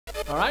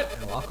Alright,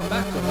 and welcome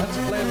back to Let's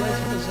Play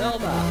Legend of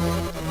Zelda.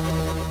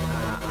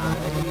 I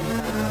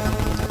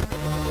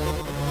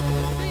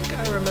think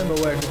I remember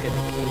where to get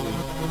the key.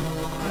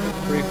 I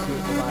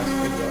previewed the last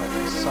video and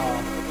I saw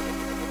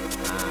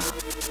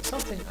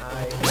something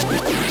I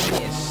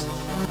missed.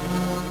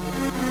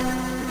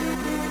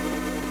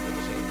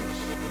 It was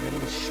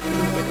really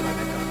stupid when I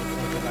come to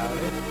think about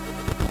it.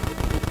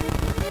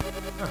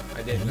 Huh,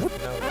 I didn't know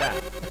that.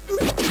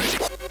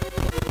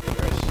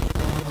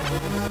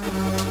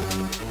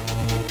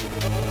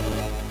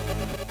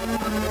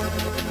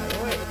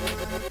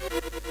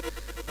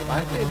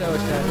 Likely those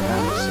that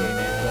haven't seen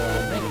it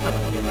will make fun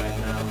of me right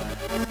now.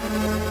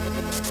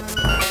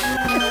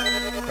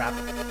 Crap.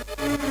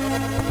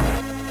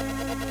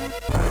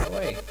 Right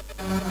away.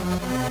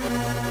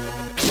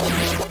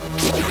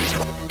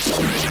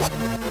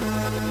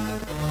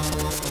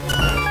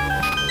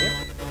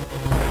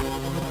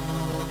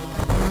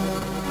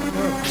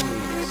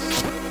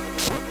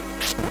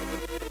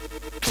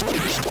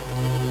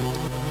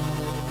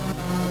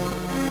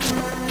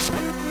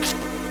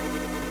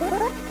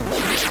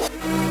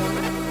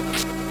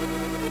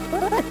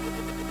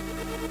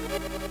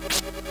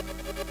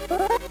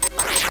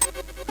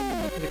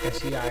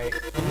 See, I need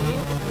to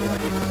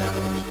let it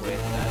down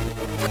with that.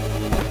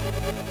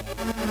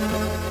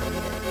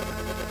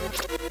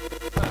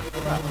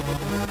 Ah,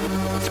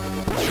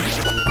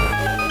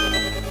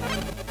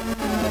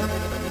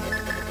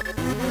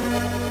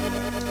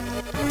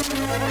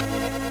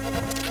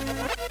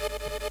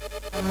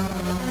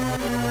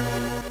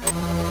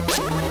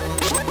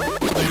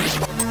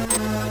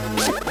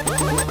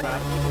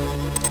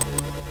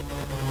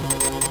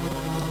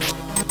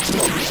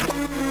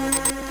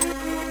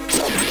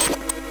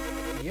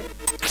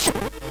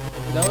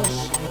 those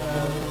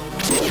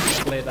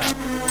split up.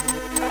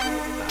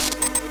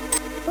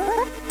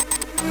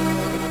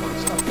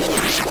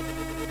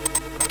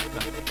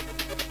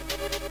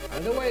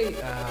 Either way,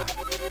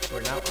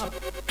 we're now up.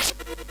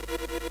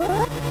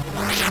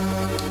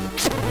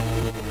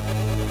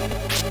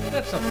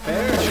 That's not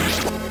fair.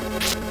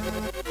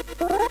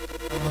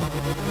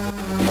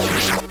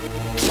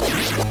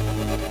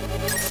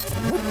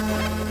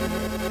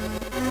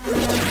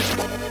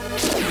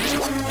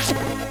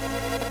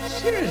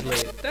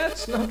 Seriously,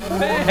 that's not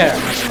fair!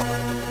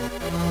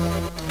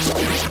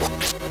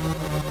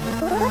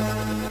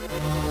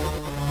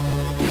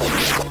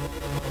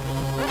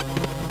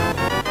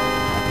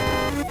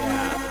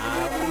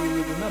 Yeah,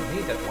 we do not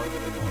need that one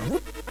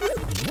anymore.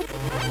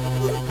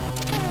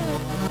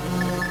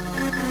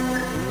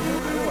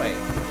 Anyway,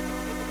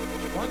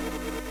 one.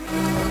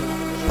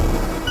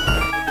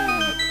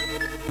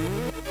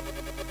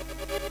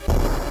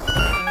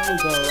 We'll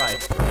go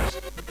right first,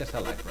 because I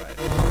like right.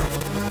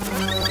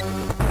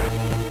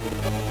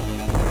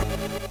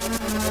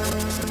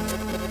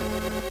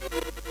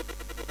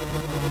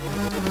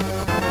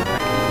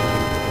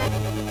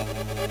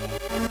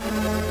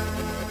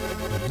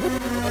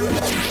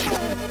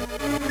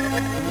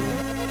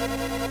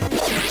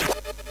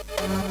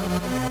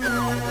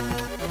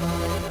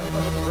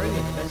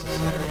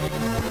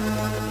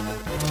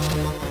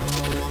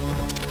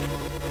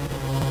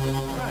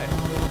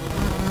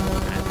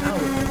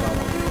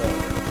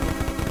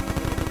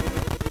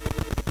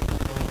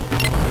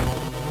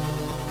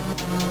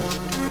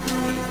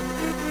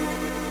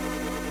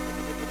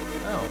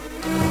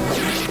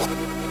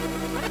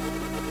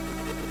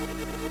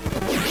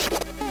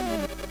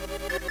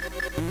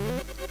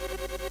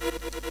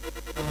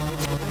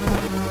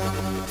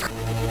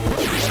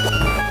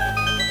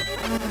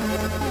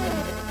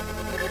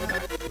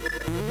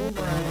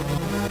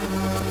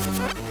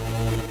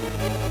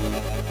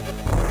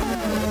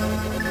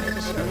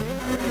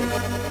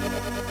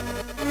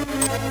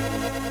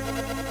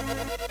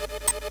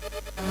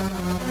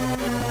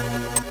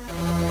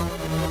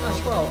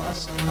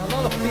 A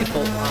lot of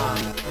people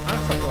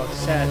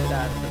said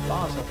that the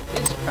boss of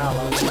this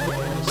palace is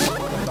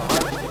one of the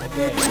hardest in the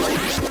game.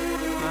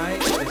 I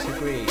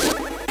disagree. I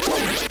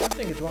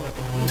think it's one of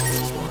the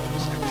easiest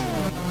ones, actually.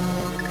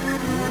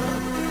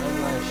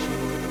 Unless you...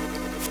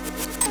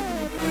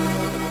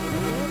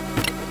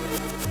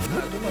 I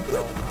do not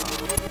know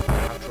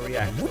how to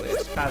react to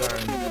its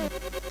pattern.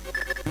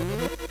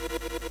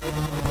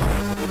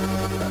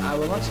 But I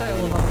will not say I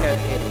will not get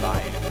hit by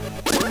it.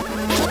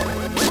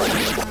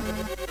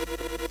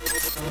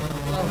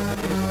 Well,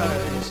 this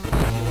pattern is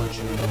easy once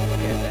you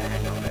get the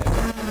hang of it.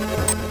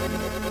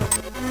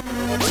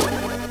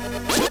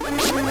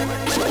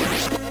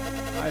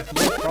 I have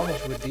more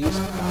problems with these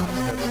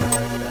bastards than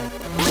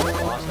the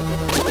boss of the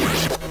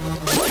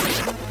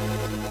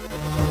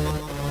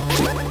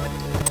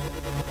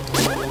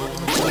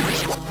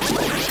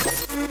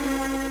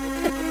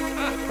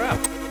ah, crap!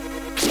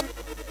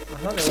 I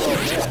thought they were all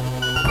dead.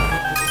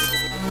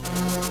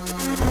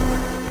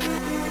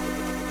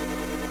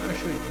 I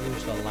should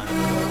use the lamp.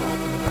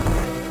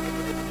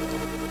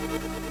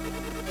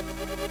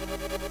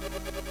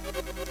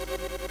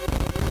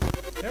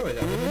 There we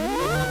go.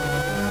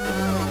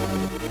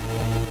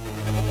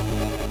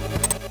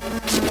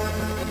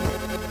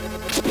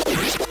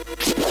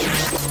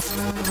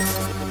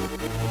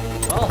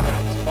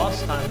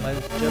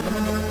 ladies and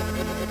gentlemen.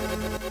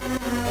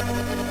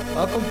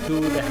 Welcome to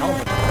the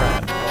Helmet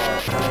Crab, or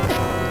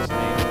whatever his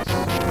name is.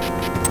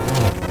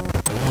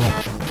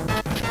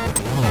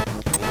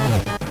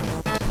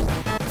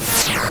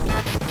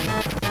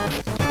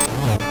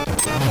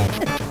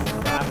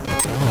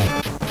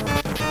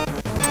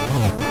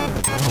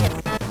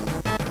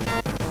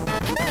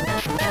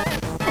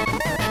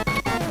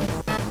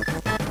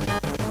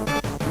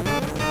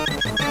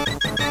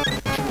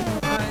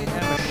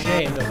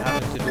 Of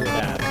having to do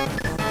that.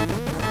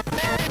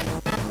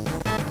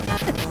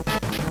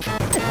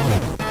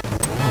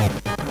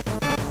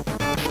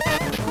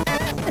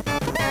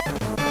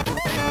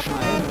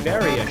 I'm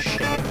very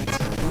ashamed.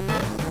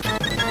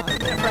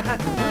 I've never had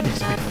to do this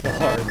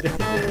before. This is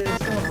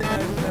something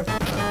I've never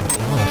done.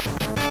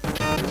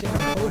 Using a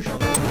potion on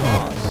this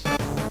boss.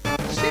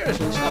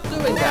 Seriously, stop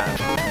doing that.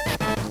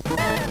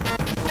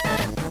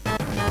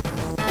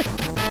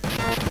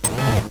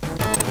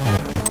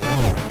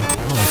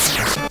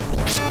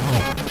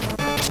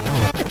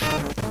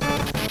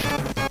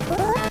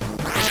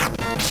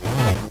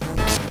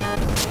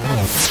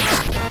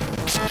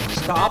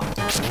 Stop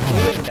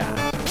doing that.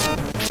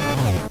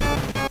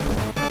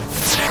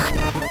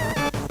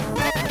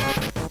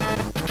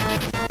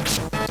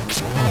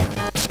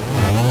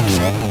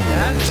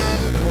 That's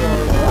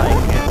more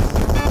like it.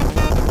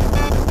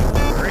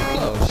 Very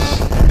close.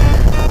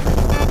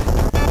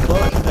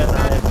 Closer than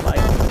I'd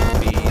like it to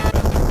be,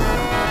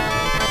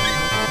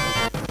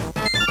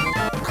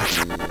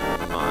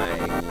 but I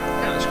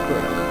kind of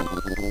screwed up.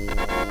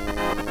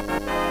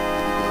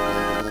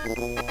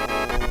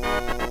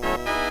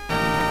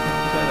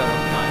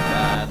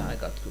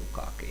 Too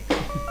cocky.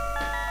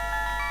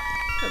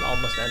 It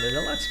almost ended a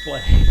Let's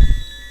Play.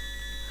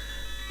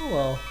 Oh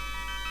well.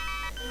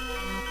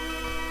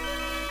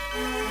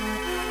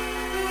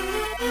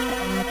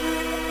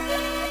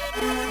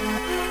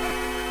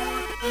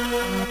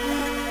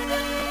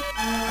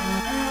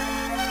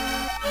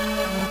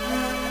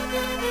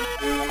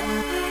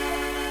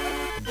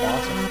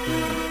 Boss of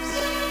Thieves.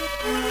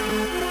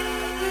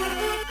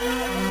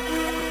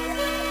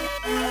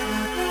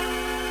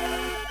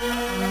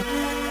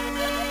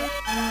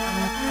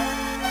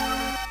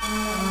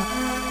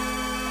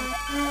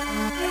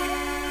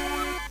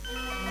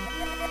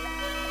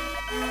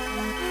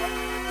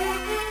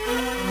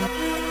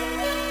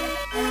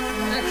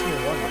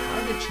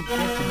 She get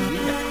to be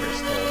in a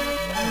crystal?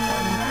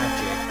 More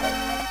magic.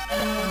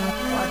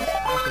 What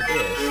after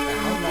this?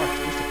 How large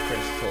is the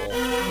crystal?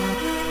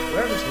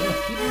 Where does Link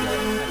keep them? I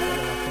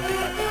don't know think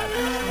about that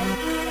actually.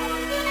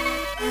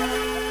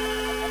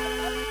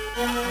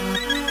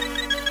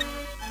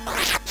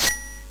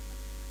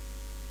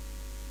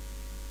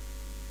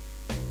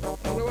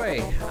 Anyway,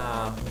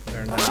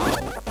 we're now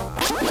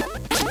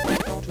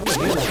 2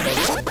 healing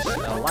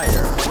potions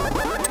lighter.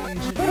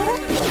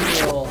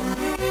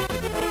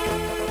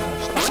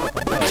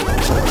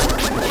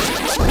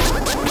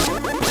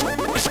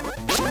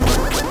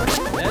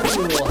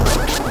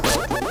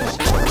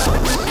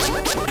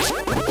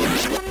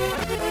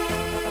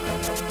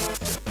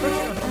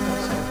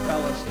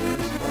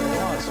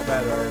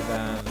 Better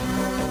than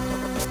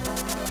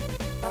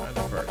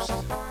the first.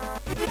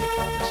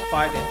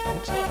 Despite it,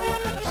 it's not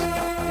as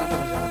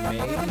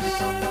big as a maze.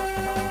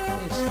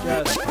 It's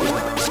just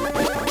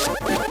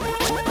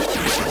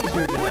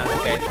easier to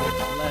navigate,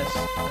 it's less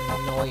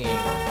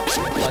annoying.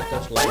 Like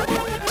those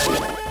lightning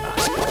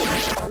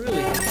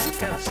really, you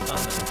can't stun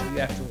them, so you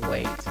have to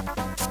wait.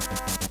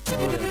 It's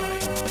really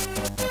annoying.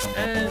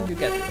 And you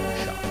get the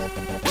shot.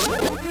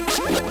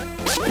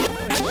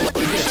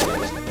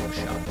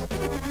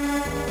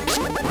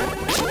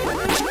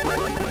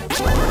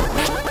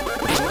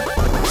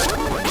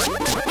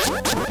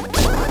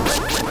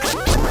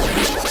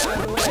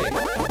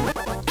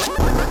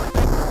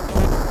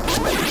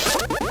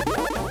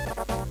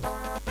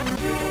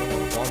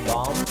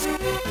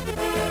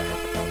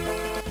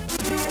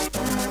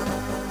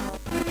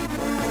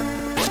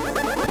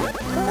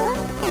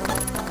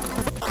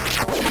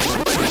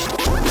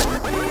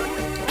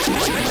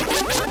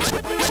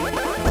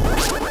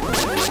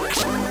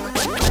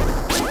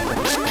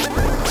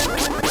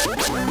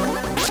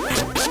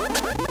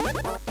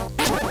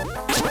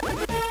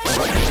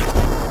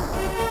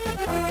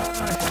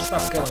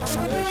 Stop killing them,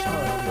 there's not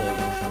really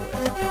usual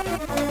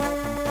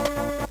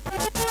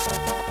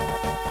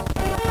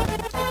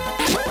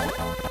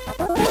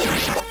way.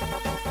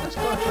 Let's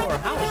go to our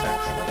house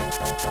actually.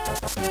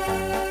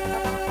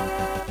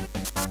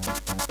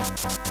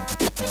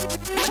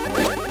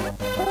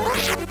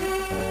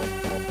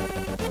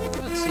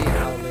 Let's see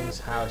how Link's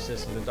house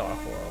is in the Dark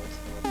World.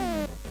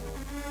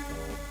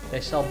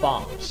 They sell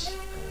bombs.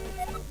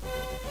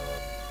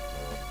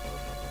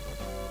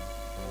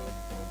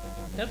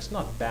 That's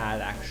not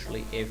bad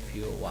actually if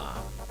you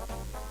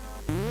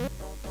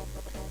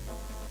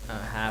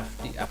have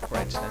the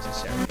upgrades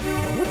necessary.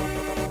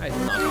 I do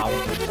not know how to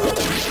do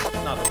it.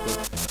 Not a good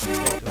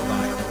thing to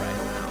buy right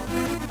now.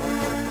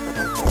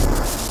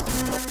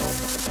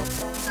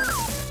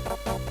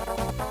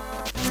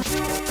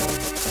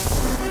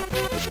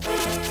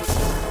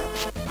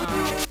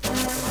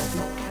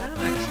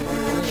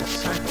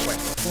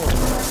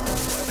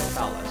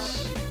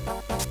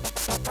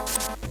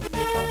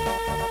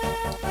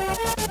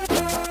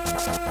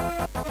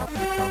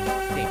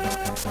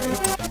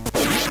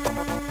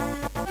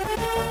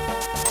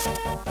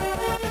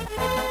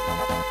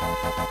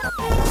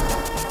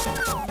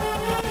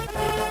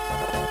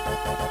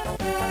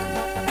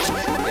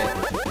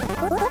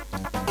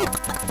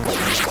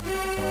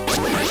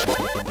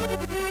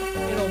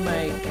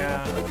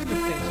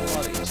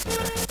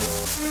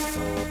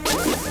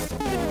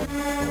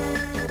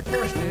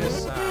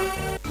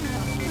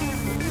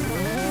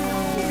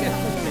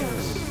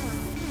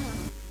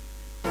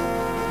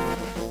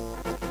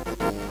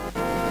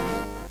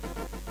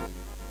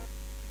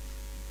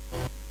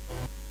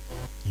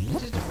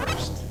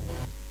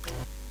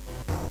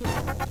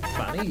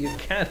 You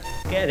can't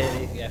get it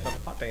if you have a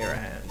pot in your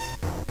hands.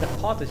 The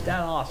pot is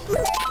that awesome.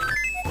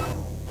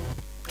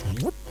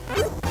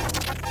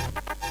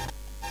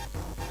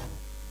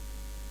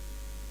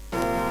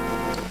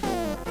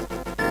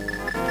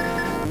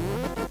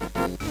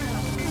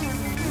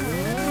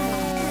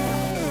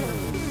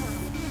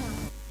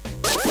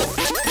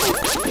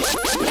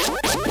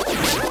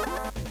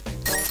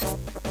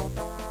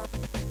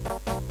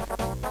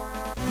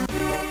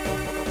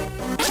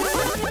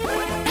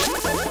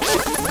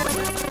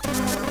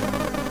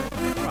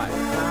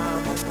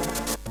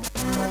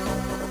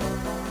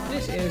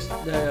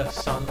 The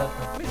sun that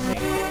was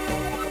missing.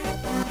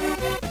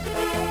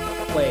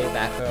 Way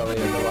back earlier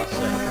there was a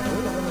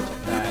village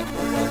that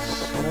was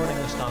morning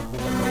and sun who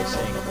went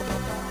missing.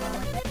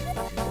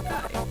 This is the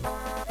guy.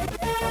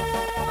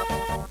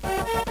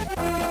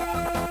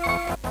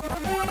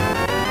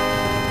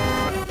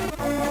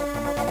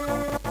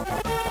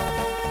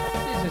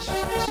 This is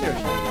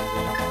seriously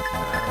easy.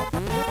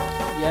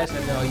 Yes, I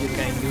know you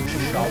can use a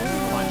shop to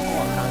find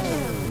all kinds of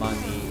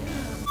money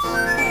and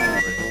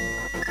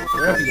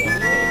wherever you want to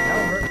take.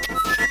 However,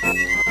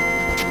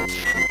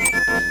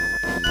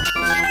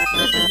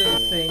 this is the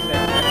thing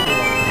that you actually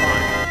want to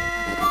find.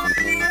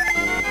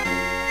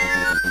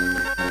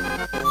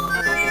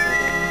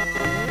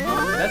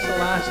 That's the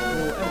last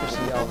we'll ever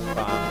see of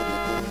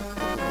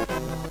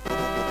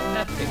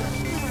that figure.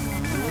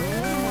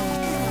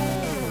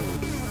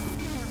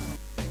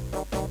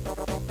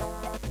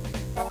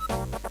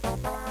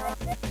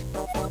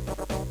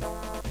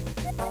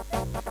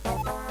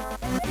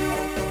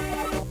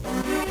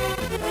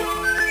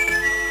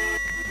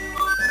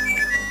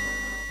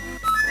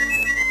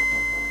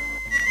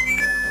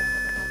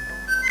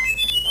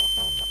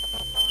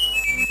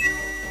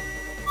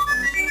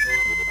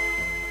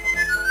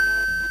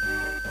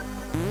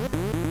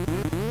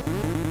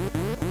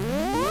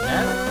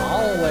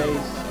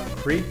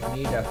 Freaked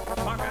me the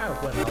fuck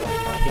out when I was a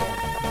kid.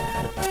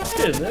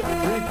 Dude, that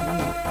freaked me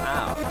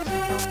out.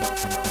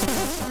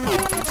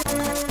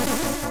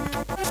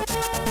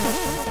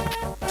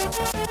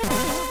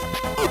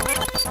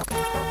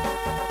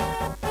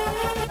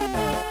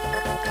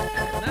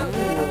 Now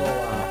we will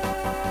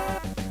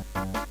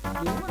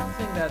do one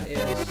thing that is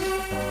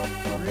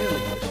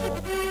really useful.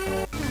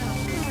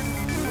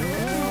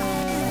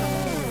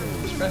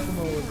 Especially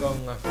when we're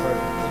going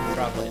further in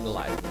travel in the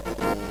life world.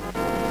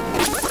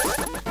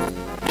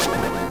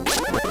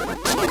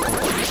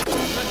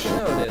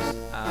 Notice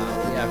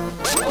we have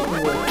one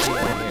more thing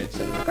here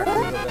instead of the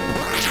cartoon of it.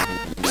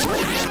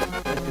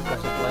 That's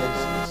because the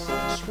place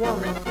is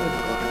swarming with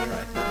cars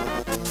right now.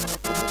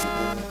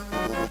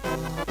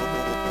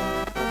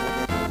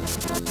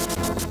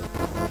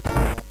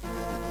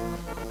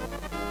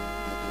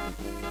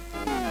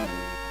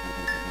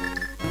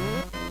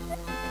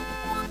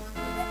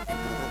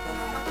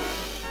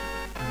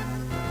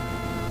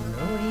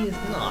 No, he is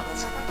not.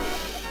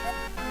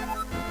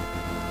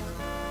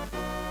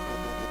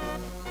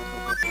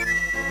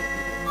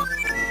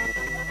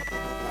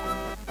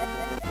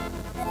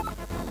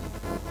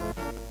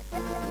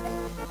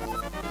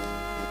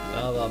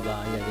 Blah blah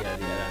blah, yada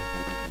yada yada.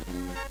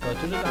 Go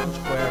to the town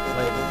square,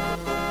 play the...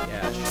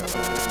 Yeah, sure.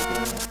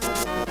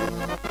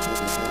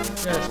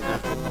 Just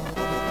after the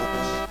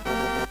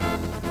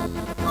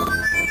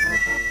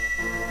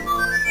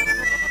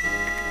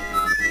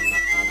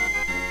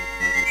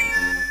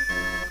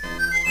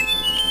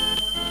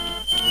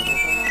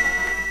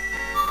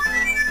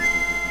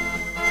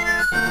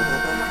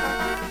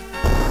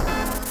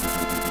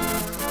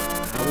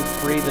Now we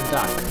free the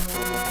duck.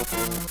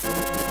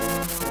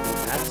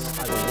 That's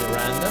a little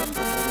random.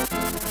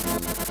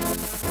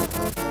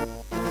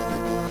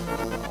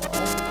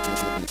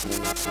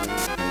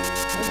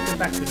 Let's get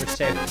back to the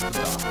save of the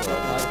dog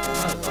world.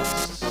 I'll not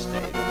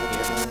stay here.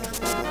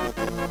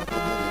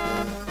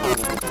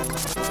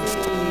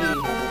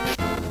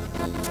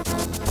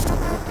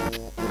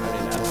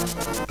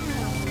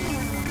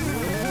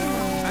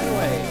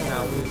 Anyway,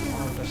 now we've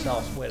armed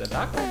ourselves with a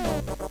duck.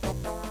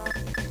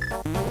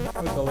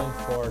 We're going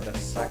for the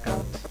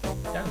second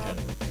dungeon.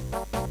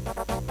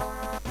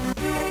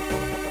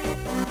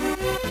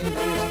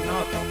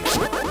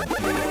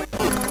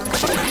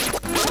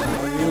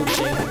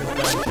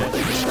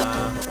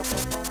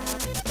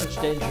 Such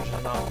dangerous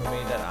enough for me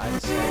that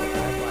I'd say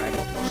I'd like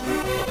to stop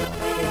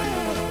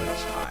on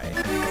which I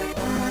am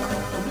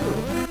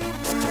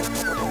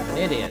an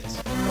idiot.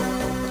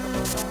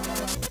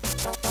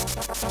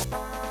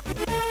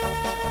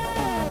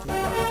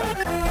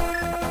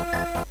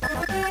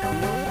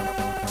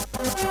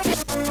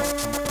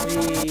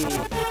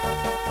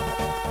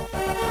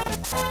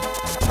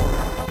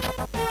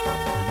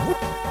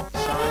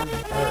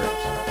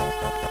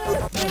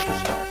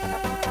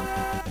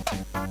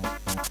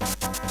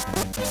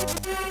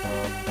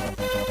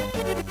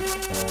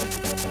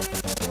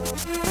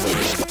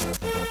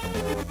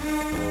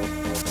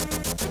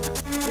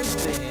 This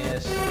thing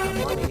is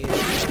money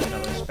is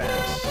another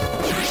expense.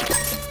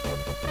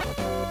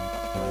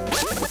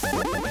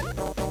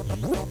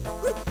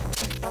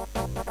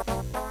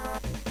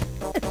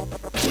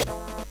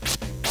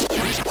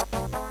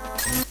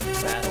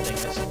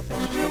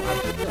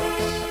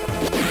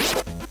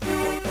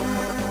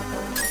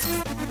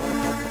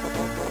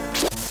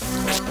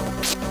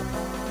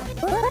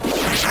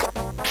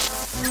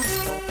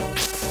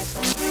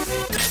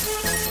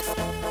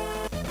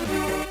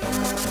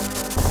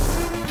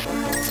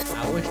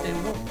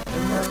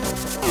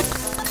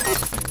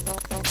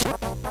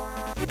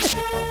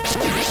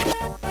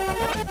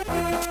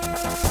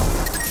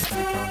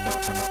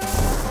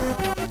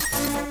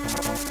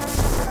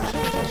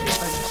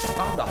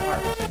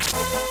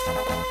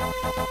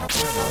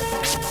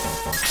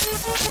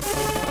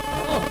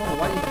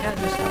 why you can't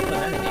just kill an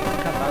enemy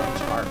and cut out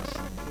its heart.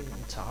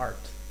 It's a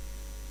heart.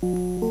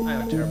 I'm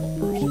a terrible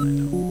person, I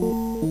know.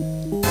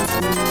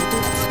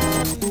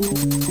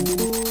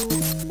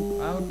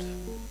 Out.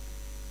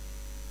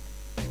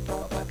 Go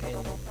back in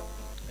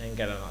and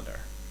get another.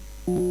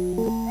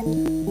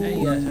 And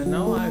yes, I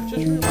know I've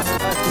just realized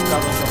I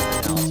forgot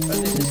something else, but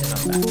this is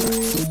enough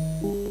backtracking.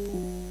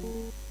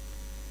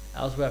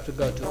 Else we have to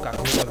go to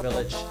Kakura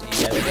village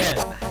yet again.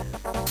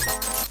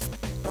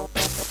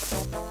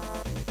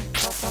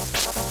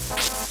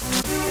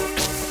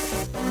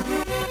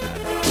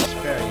 I'll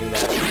spare you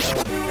that.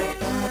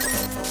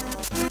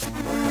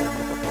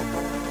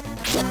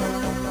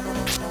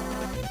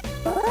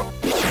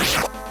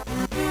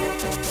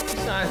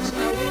 Besides, we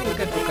will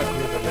get to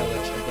Kakura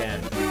village again.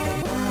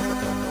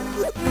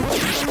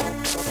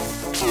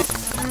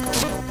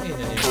 In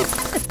the near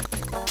future.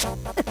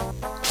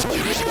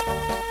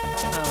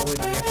 With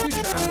the near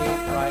future, I mean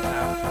right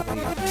after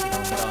we've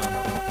done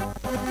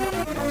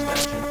the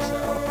extension, so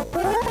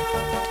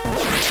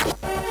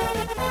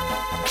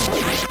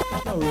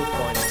there's no real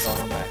point in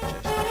going back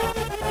just yet.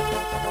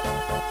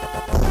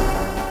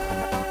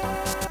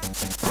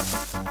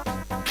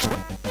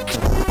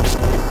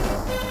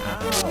 Ow!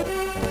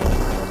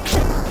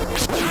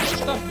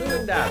 Stop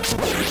doing that!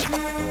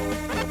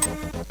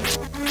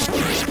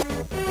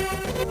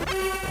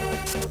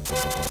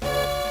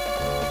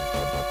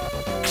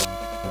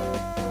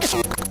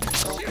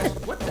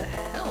 What the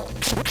hell?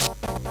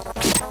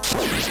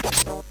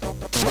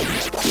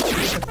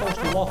 I'm supposed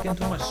to walk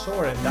into my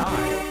sword and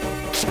die.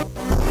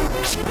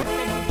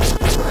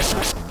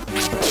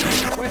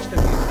 Rest of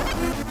you.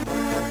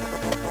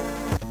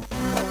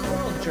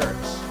 Well,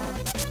 jerks.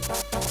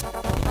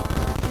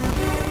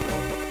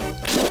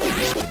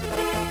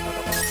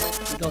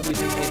 You don't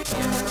even get me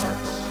any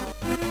cards.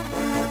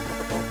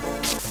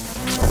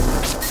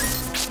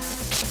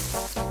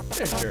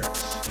 They're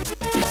jerks.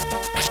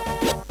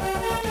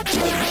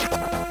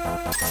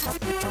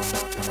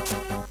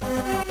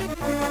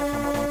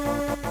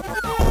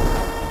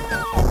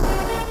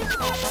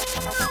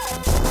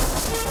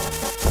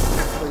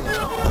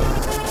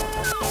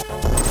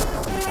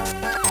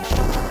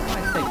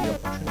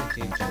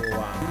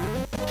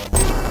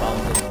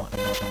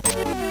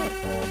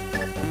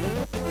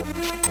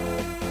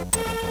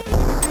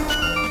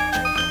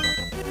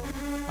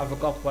 I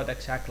forgot what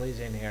exactly is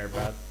in here,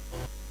 but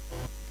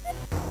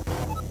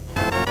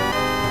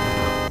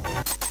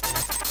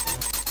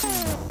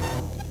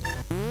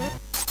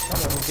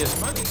someone who gives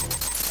money.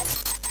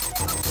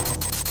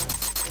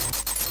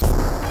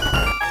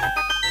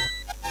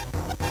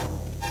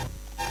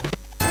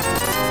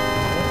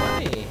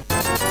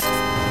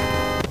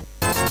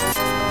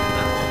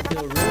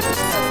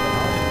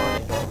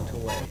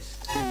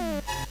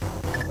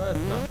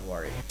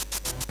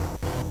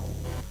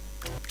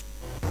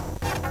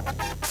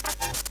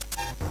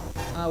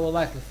 I will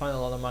likely find a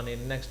lot of money in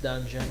the next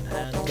dungeon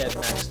and get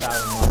maxed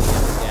out money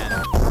again.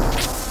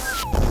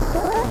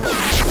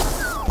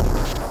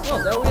 Well,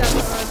 there we have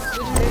this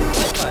game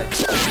like.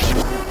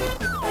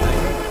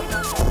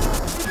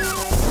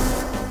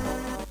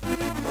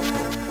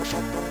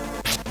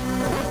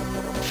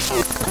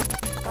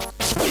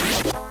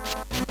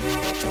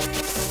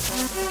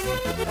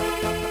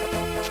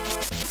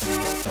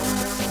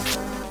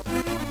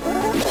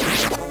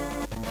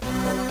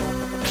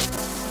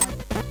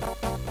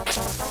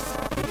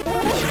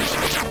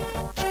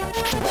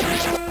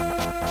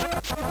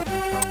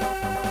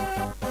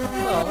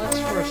 Well, let's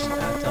first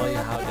tell you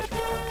how this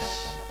works.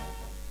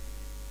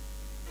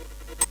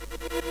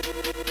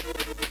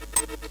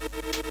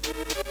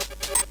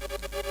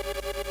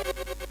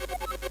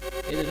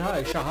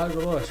 إذن شهر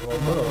الوش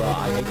والضرر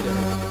عليكم.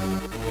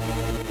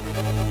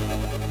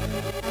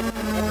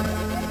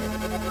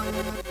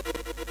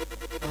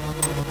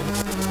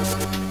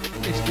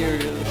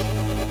 Mysterious.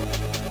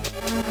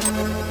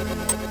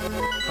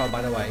 Oh,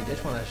 by the way,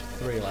 this one has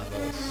 3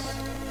 levels.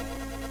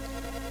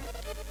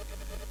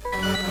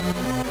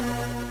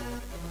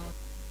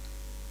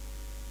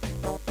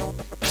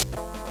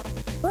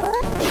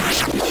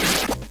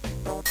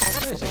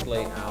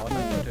 Basically, what I'm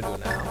going to do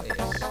now is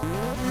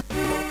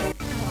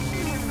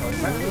go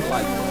back to the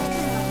light bulb,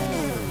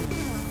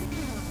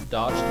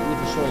 dodge the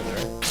evil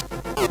soldier,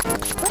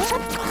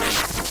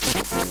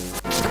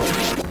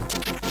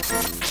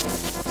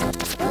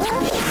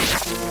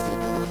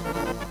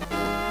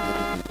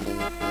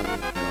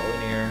 go in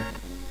here,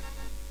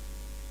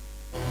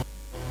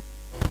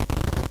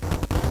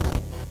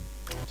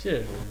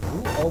 seriously, who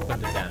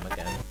opened the dam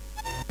again?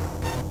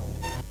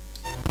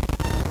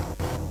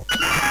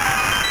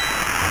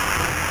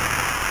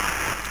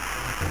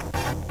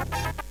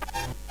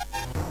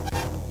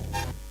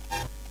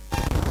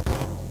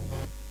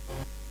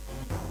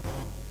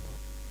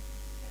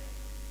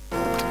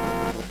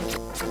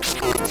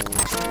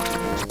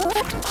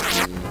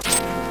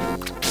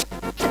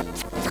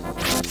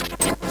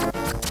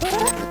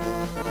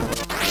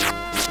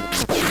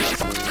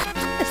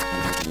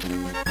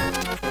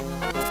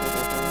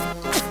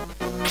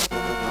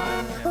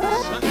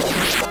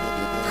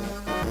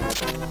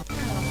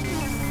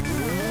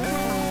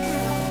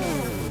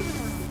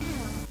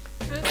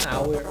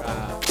 now we're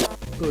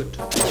good to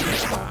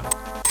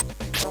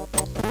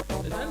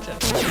the dungeon.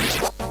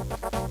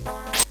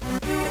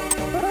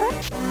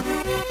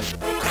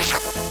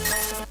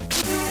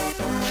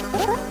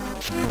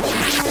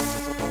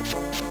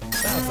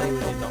 Sadly, we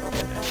did not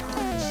get any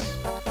hearts.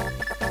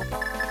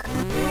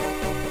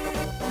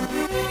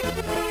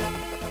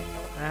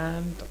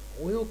 And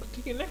we'll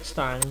continue next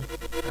time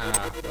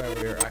where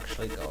we're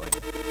actually going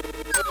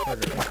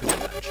further into the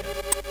dungeon.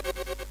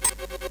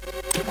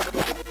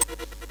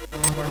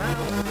 For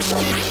now, let's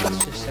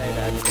just say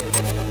that it is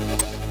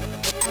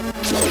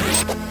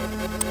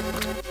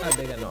a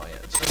big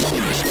annoyance. See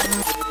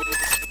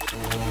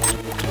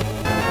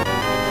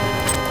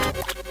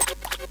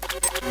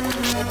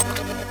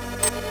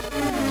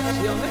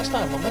you all next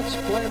time on Let's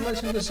Play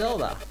Legend of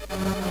Zelda.